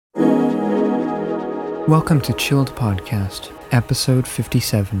Welcome to Chilled Podcast, episode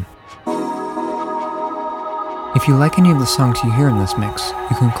 57. If you like any of the songs you hear in this mix,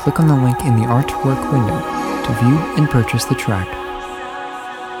 you can click on the link in the artwork window to view and purchase the track.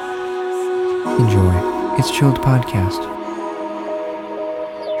 Enjoy. It's Chilled Podcast.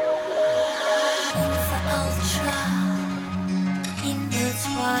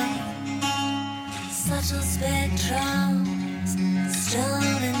 Subtle spectrums,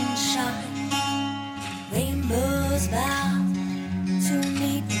 stone and shine, rainbows bow to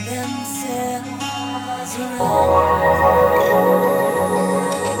meet themselves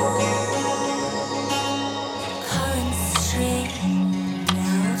currents string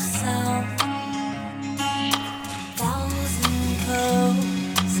out of sound, thousand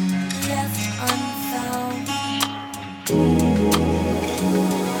codes left unfound.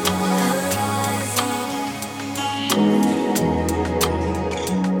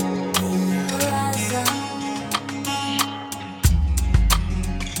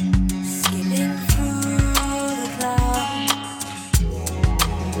 Skipping through the clouds,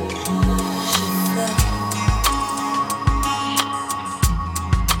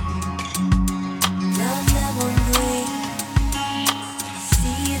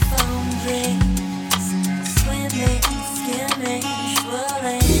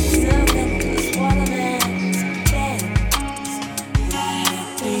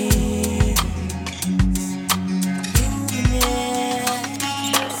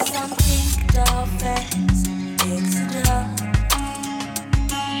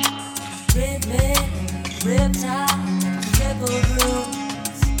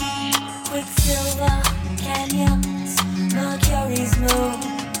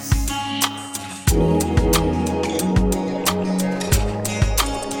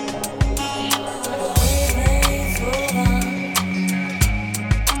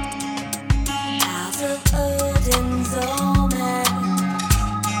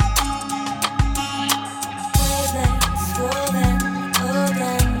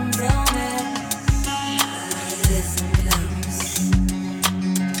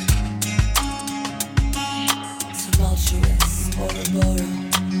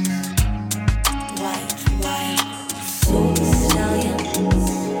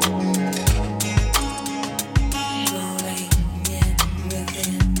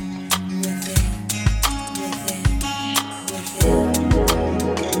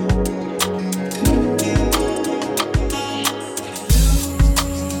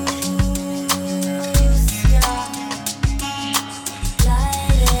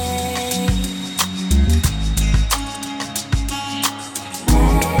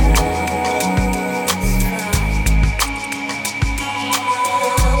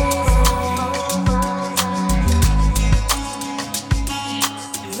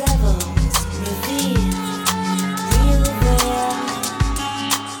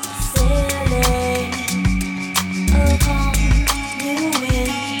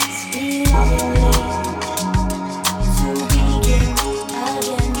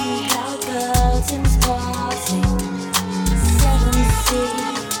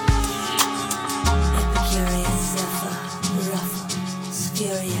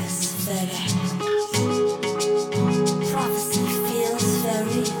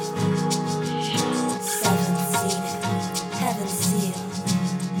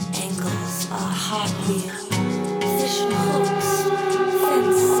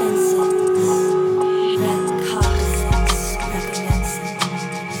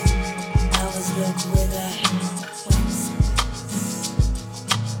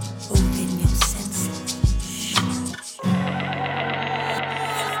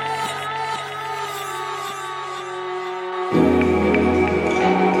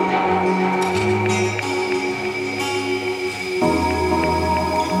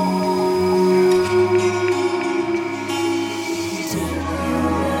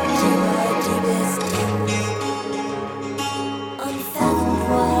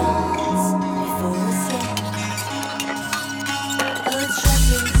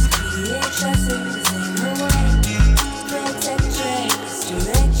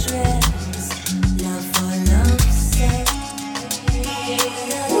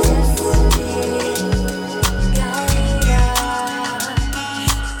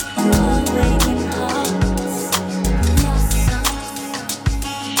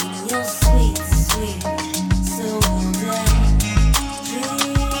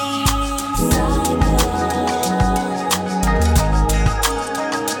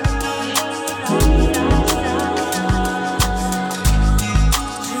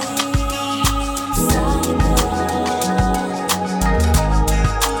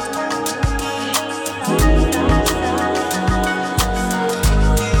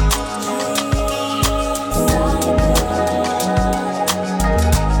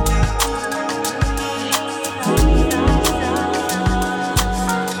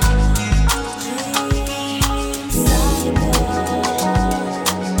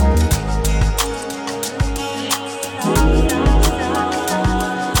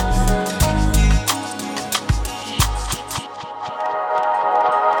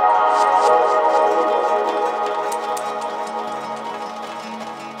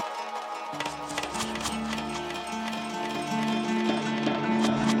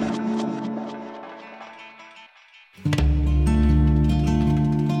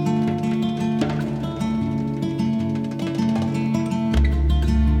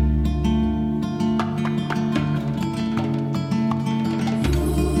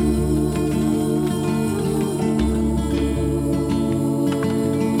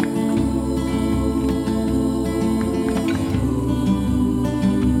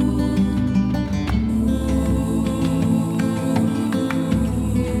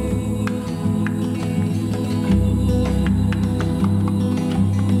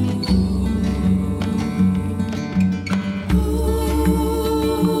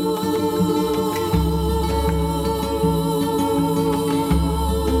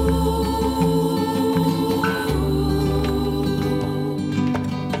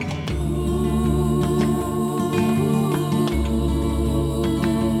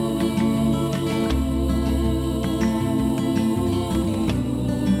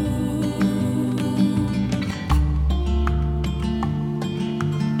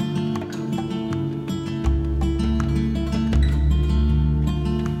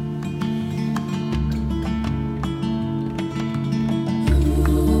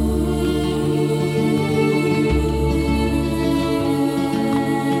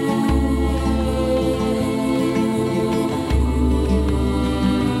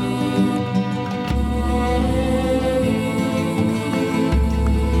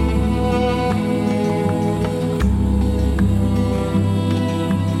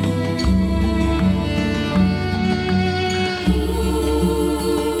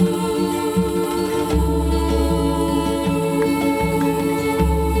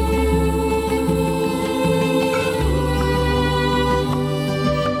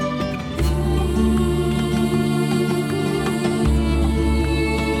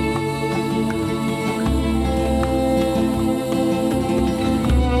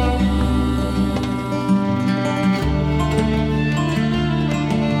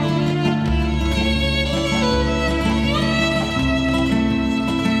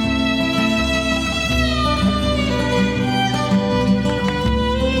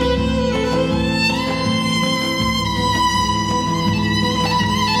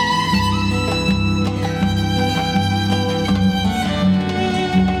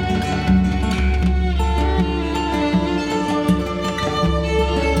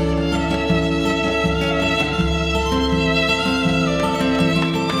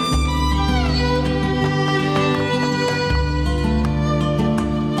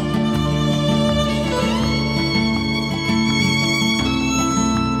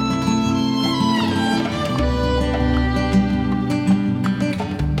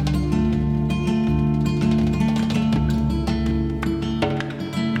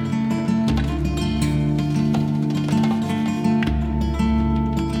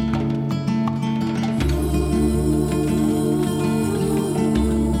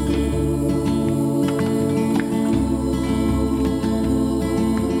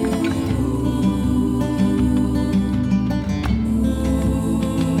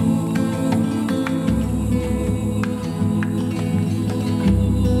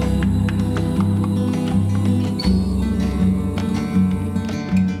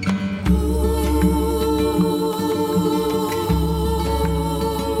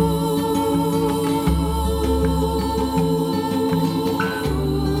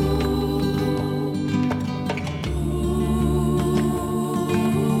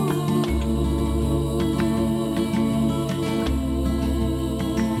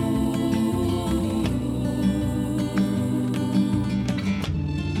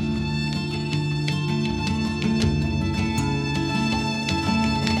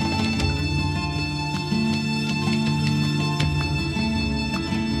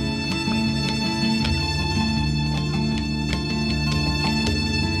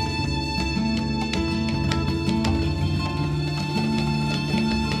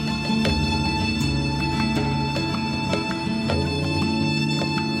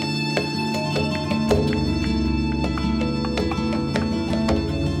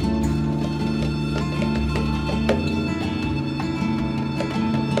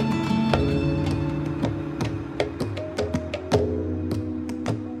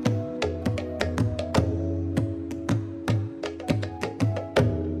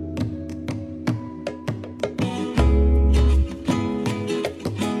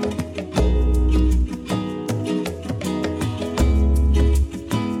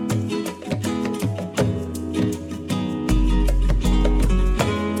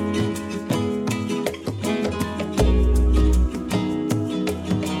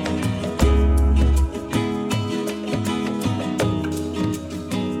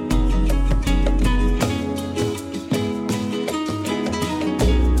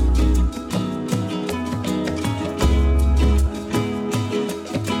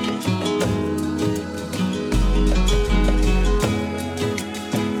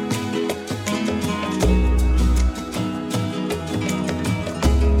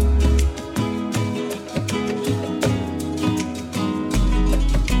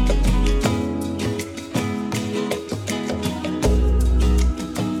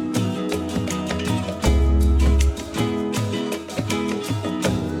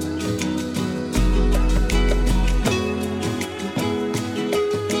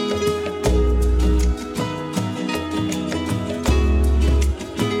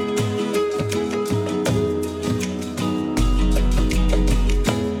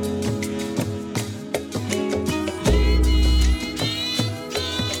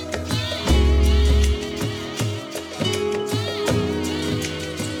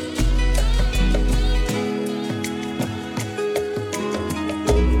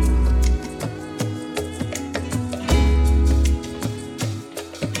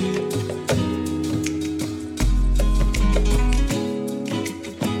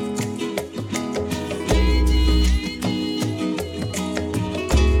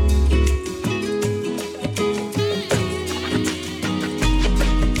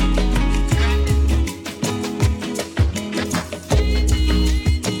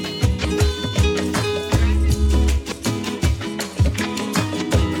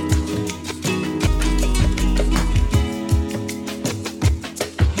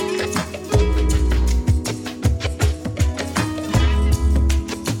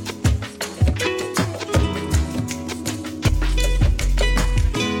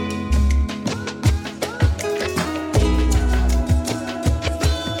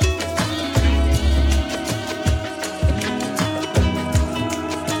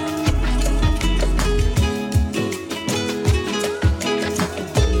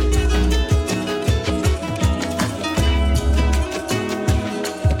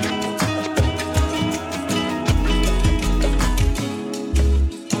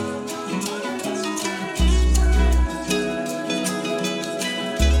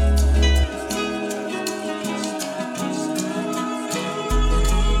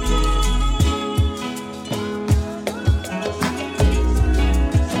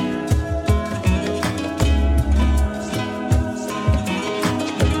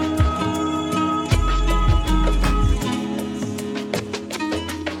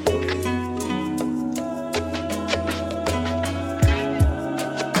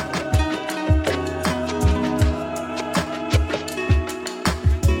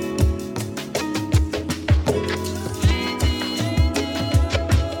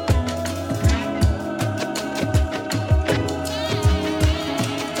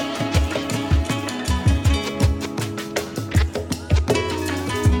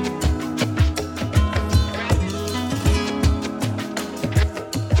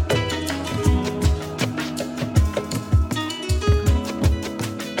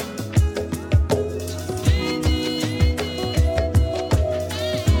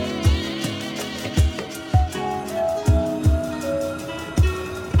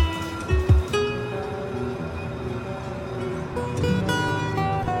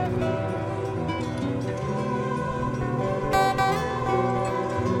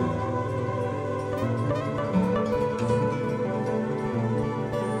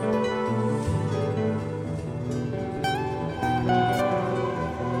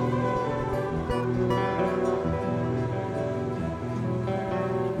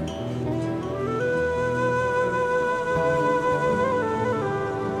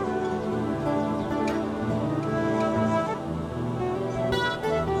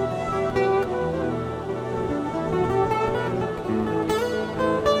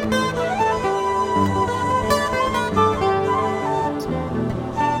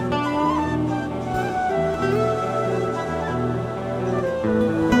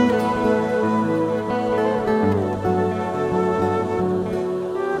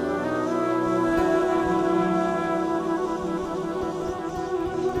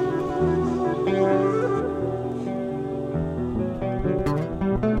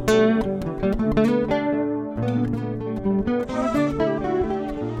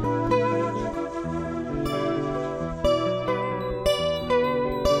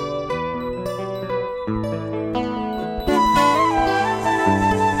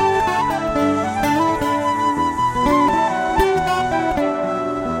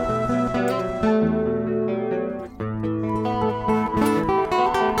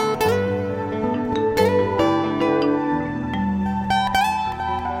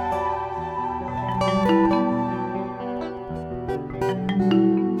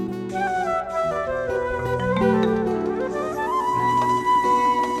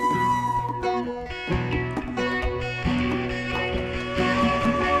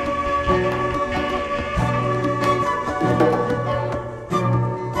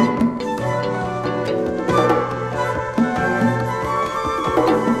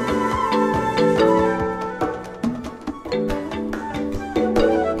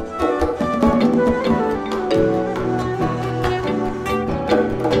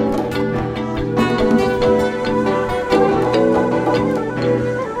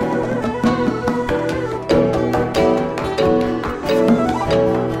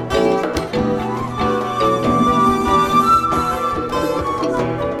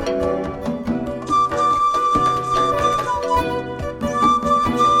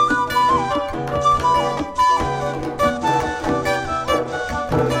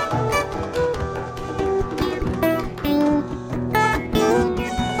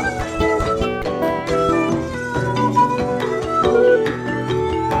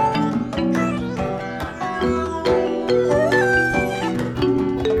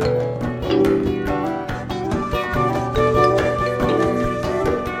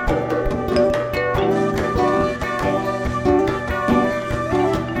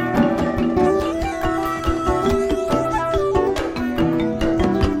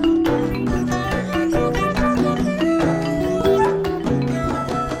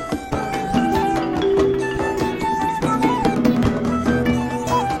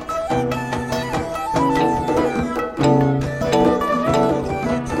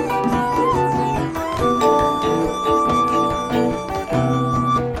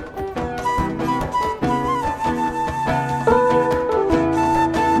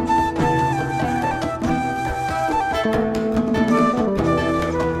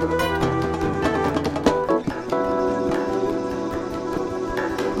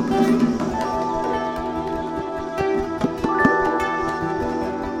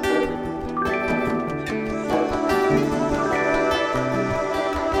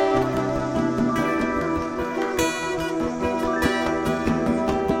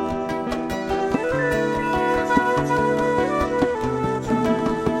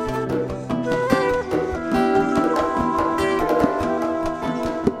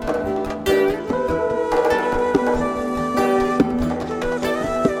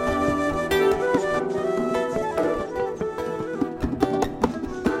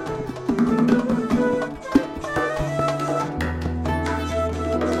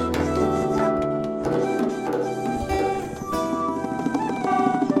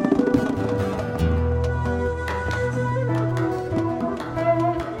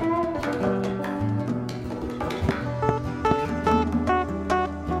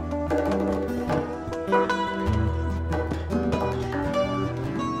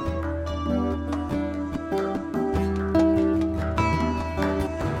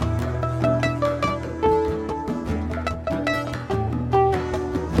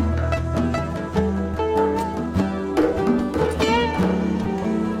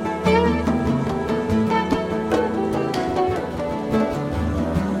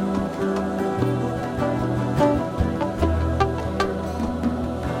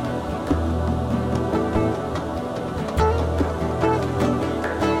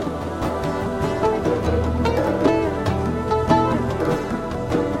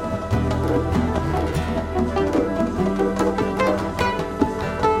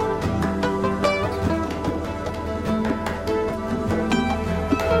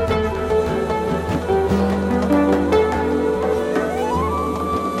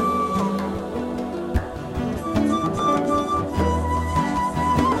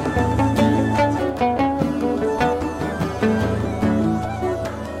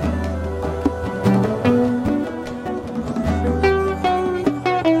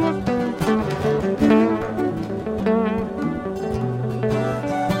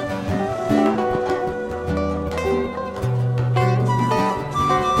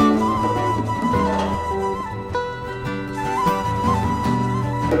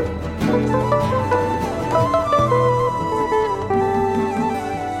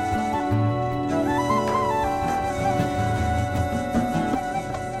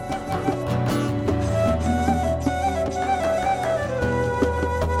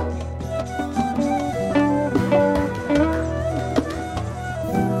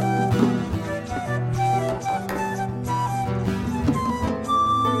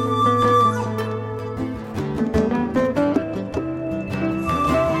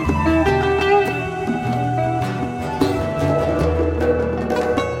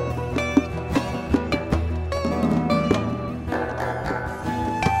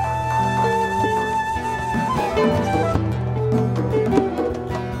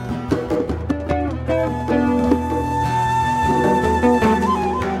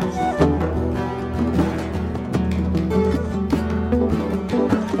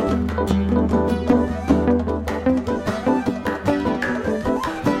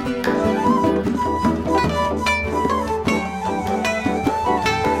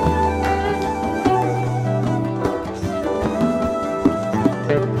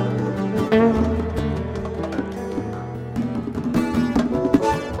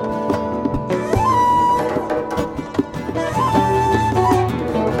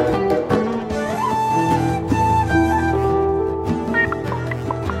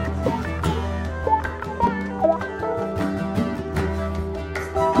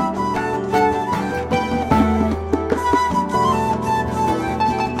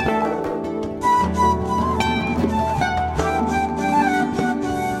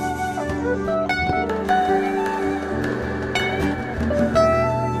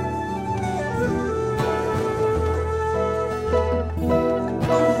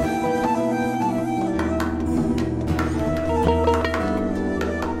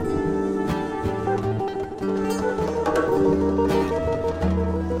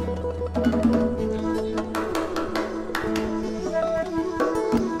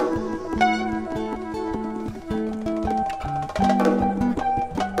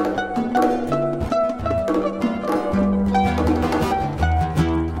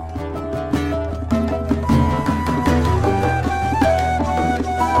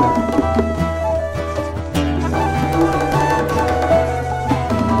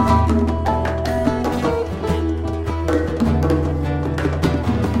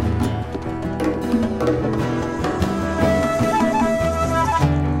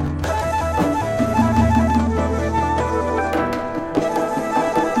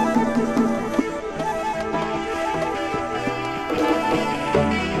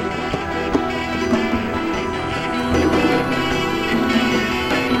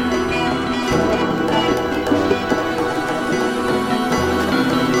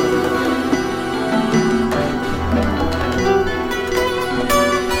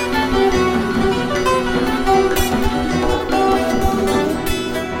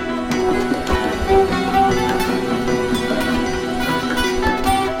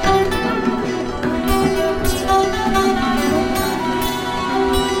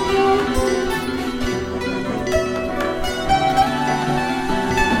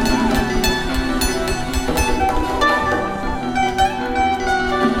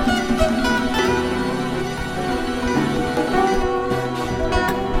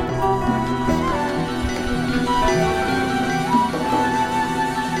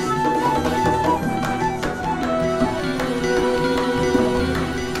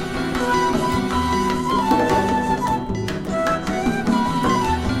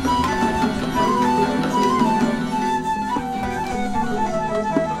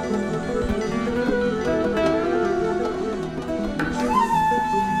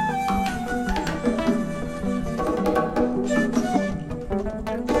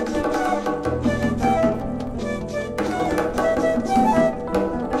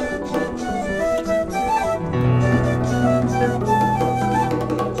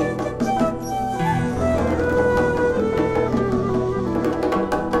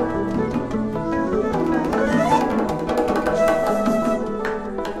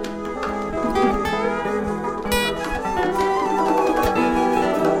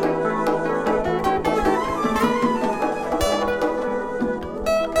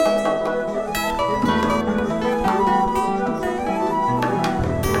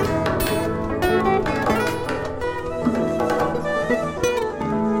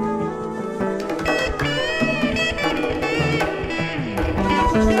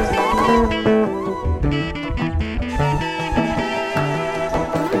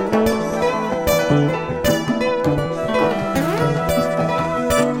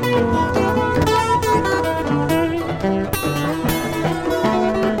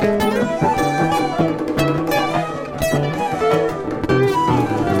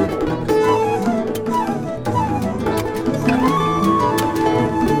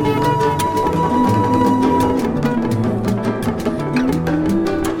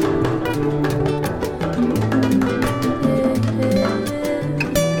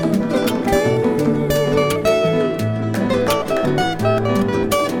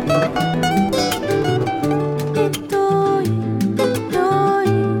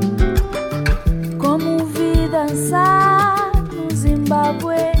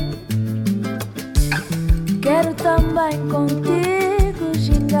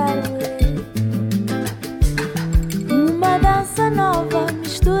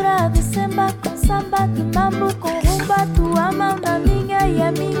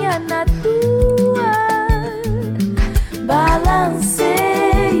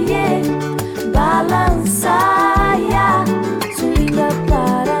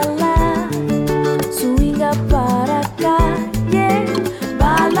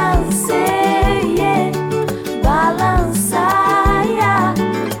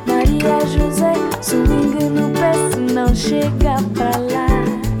 chega pra lá.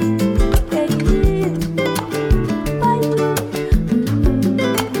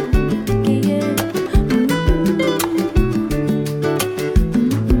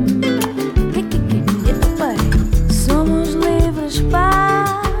 Somos livres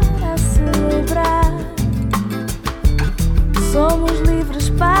para celebrar. Somos livres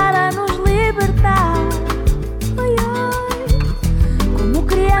para nos libertar. Oi, oi. Como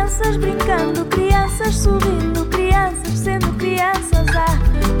crianças brincando, crianças sorrindo, crianças sendo crianças. Ah,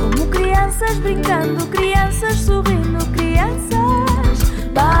 como crianças brincando, crianças sorrindo, crianças.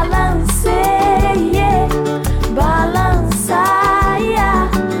 Balanceia, balançaia,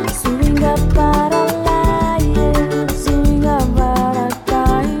 swinga para lá, swinga para cá.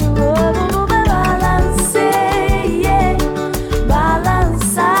 Balanceia,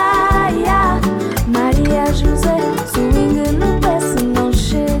 balançaia, Maria José, swinga no pé se não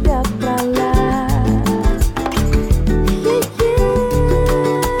chega pra lá.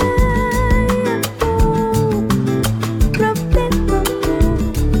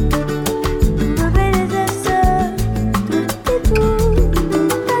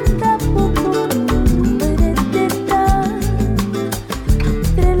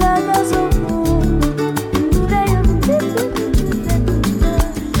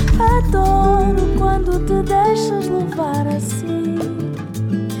 Adoro quando te deixas levar assim.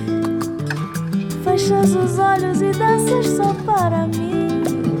 Fechas os olhos e danças só para mim.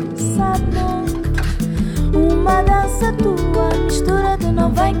 Sabe, uma dança tua, mistura de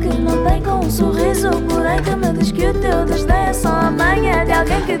não vem que não tem com um sorriso. Porém que me diz que o teu desdém é só a manha de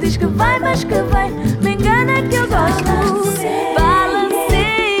alguém que diz que vai, mas que vem. Me engana que eu gosto.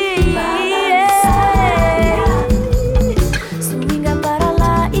 Swinga para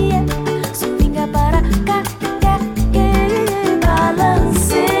lá, swinga para cá,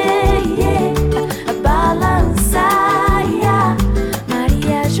 balanceia, balançaia,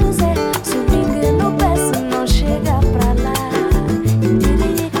 Maria José, swinga no pé se não chega pra lá.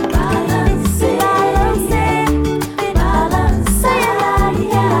 Balanceia, balançaia,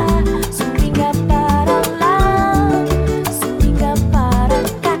 swinga para lá, swinga para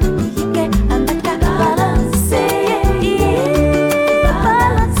cá, anda cá, balanceia,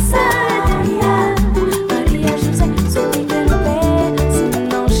 balançaia, Maria José, swinga no pé se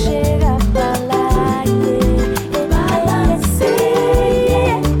não chega pra lá. Balanceia,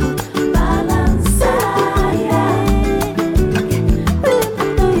 balançaia,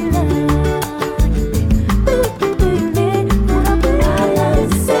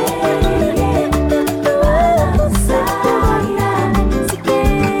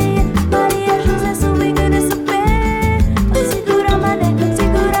 Maria José, swinga nesse pé. Segura a mané,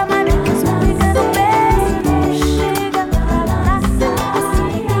 swinga no pé. Chega pra lá,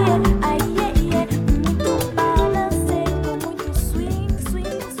 muito balance, com muito swing,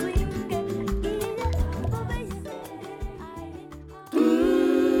 swing, swing.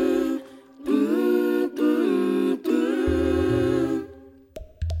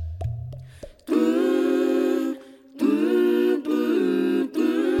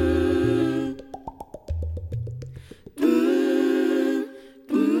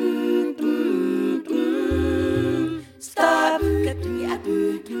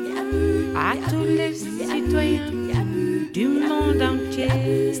 À tous les citoyens du monde entier,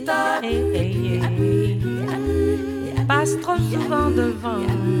 passe trop souvent devant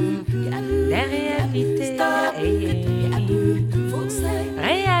des réalités, réalités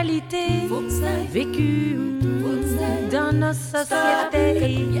vécues dans nos sociétés,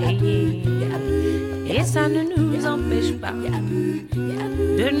 et ça ne nous empêche pas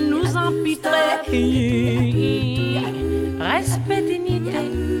de nous empêtrer. Respect, dignité,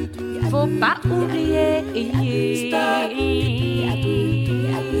 faut pas oublier.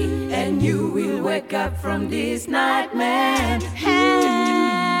 And you will wake up from this nightmare.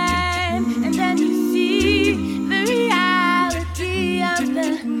 And then you see the reality of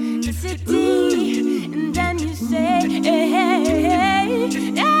the city. And then you say, hey, hey, hey,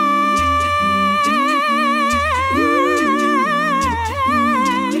 hey.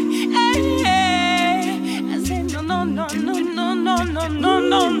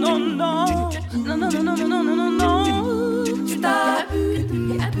 Stop.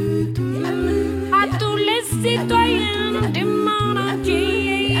 À tous les citoyens du monde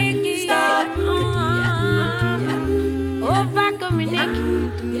entier, stop. On va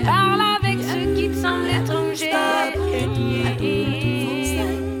communiquer, parle avec ceux qui te semblent étrangers.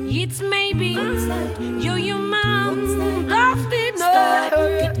 It's maybe you're human,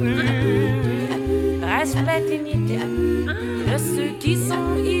 respect dignité de ceux qui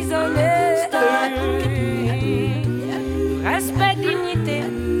sont isolés. respect, dignité.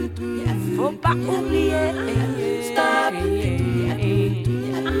 Faut pas oublier. Stop.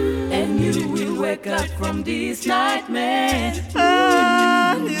 And you will wake up from this nightmare.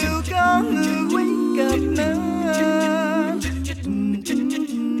 And you gonna wake up now.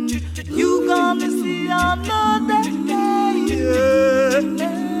 You gonna see another day.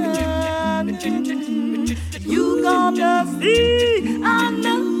 You gonna see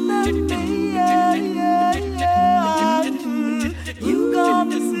another day. You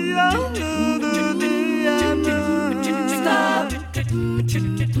gonna see another day. Stop.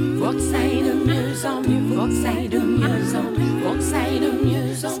 Folk sier det mye som you. Folk sier det mye som. Folk sier det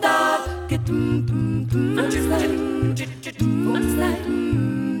mye som. Stop. Folk sier. Folk sier.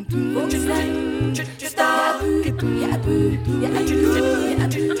 Folk sier. Stop. I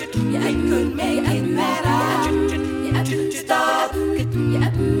could make it better. Stop.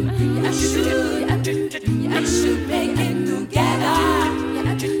 I should make it together.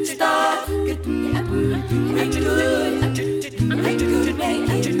 Stop. I could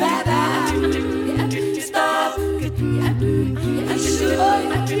make it better. Stop. I should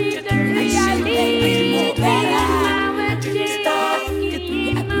make it more better. Stop.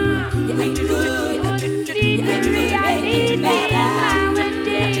 I could make it better.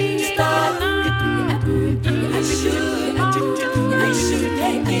 Stop. I should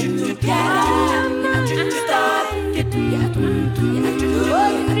make it together. Stop. I could make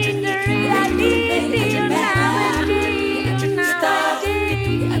it better. Stop.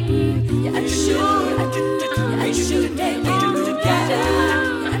 I should make it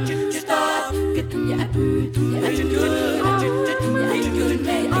together. Stop.